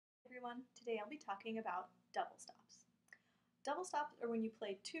everyone. Today I'll be talking about double stops. Double stops are when you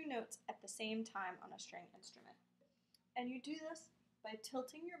play two notes at the same time on a string instrument. And you do this by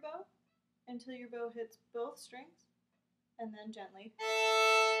tilting your bow until your bow hits both strings and then gently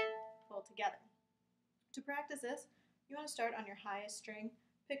pull together. To practice this, you want to start on your highest string,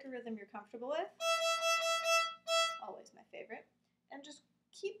 pick a rhythm you're comfortable with, always my favorite, and just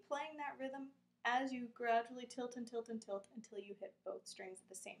keep playing that rhythm as you gradually tilt and tilt and tilt until you hit both strings at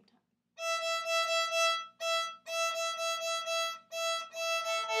the same time.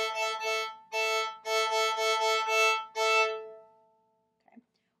 Okay.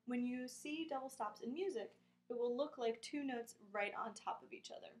 When you see double stops in music, it will look like two notes right on top of each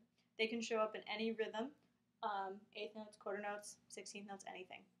other. They can show up in any rhythm, eighth notes, quarter notes, 16th notes,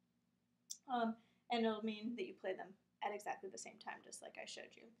 anything. And it'll mean that you play them at exactly the same time, just like I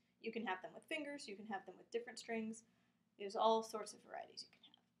showed you. You can have them with fingers, you can have them with different strings. There's all sorts of varieties you can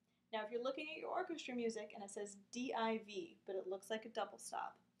have. Now, if you're looking at your orchestra music and it says DIV, but it looks like a double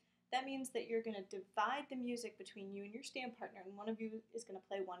stop, that means that you're going to divide the music between you and your stand partner, and one of you is going to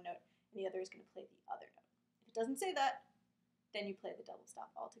play one note and the other is going to play the other note. If it doesn't say that, then you play the double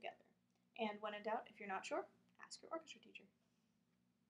stop altogether. And when in doubt, if you're not sure, ask your orchestra teacher.